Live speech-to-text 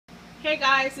Hey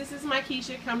guys, this is my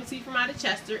Keisha coming to you from out of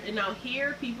Chester, and now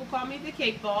here people call me the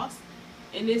Cake Boss,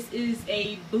 and this is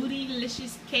a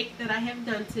Bootylicious cake that I have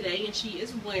done today, and she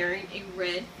is wearing a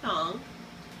red thong.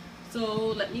 So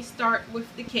let me start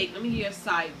with the cake. Let me give you a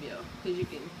side view because you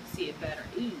can see it better.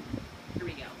 Ooh, here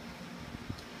we go.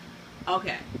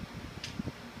 Okay,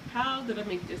 how did I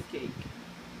make this cake?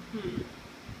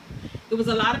 There was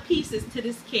a lot of pieces to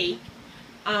this cake.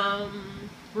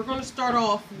 We're going to start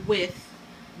off with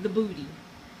the booty.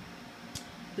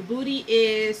 The booty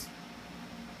is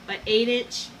an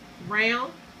 8-inch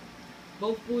round.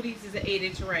 Both booties is an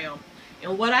 8-inch round.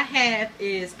 And what I have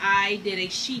is I did a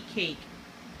sheet cake.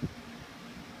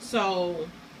 So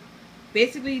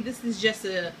basically this is just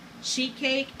a sheet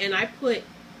cake, and I put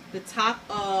the top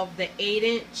of the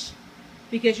 8-inch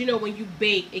because you know when you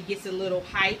bake it gets a little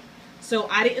height. So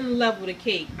I didn't level the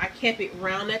cake. I kept it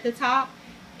round at the top,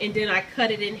 and then I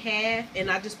cut it in half, and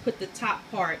I just put the top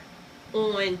part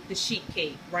on the sheet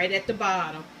cake right at the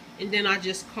bottom, and then I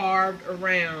just carved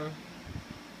around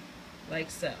like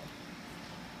so.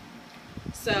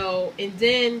 And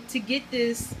then to get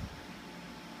this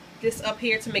up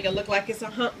here to make it look like it's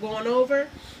a hump going over,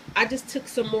 I just took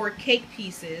some more cake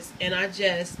pieces and I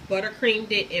just buttercreamed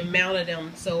it and mounted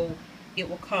them so it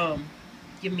will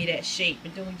give me that shape.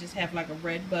 And then we just have like a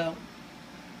red bow.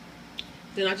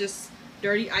 Then I just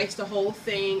dirty iced the whole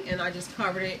thing, and I just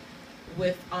covered it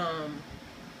with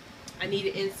I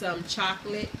needed in some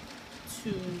chocolate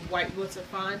to white Wilton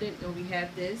fondant, and we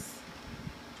have this.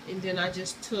 And then I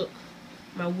just took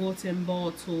my Wilton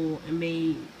ball tool and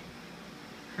made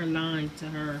her line to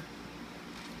her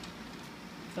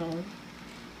thumb,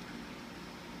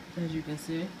 as you can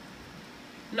see.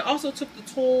 And I also took the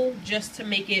tool just to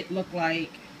make it look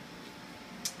like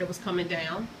it was coming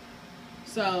down.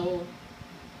 So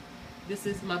this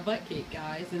is my butt cake,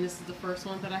 guys, and this is the first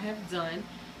one that I have done,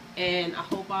 and I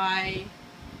hope I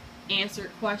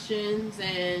answered questions,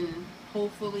 and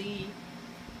hopefully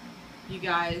you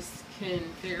guys can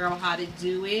figure out how to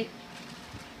do it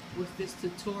with this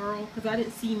tutorial, because I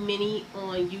didn't see many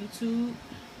on YouTube.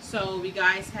 So if you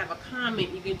guys have a comment,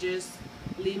 you can just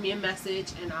leave me a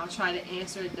message and I'll try to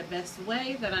answer it the best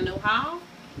way that I know how.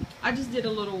 I just did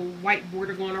a little white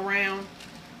border going around,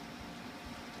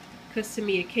 because to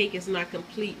me a cake is not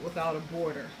complete without a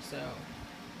border. So,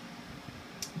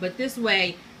 but this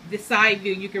way, the side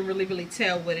view, you can really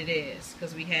tell what it is,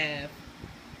 because we have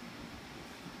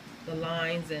the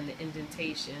lines and the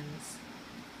indentations.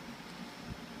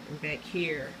 And back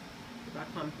here, if I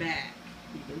come back,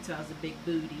 you can tell it's a big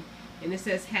booty. And it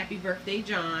says Happy Birthday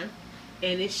John,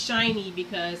 and it's shiny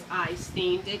because I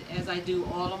steamed it, as I do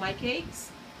all of my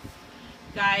cakes.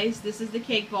 Guys, this is the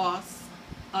Cake Boss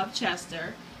of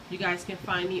Chester. You guys can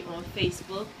find me on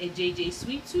Facebook at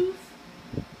jjsweettooth,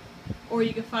 or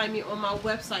you can find me on my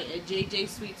website at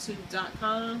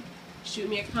jjsweettooth.com. Shoot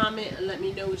me a comment and let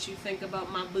me know what you think about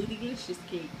my Bootylicious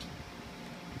cake.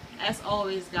 As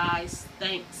always, guys,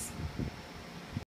 thanks.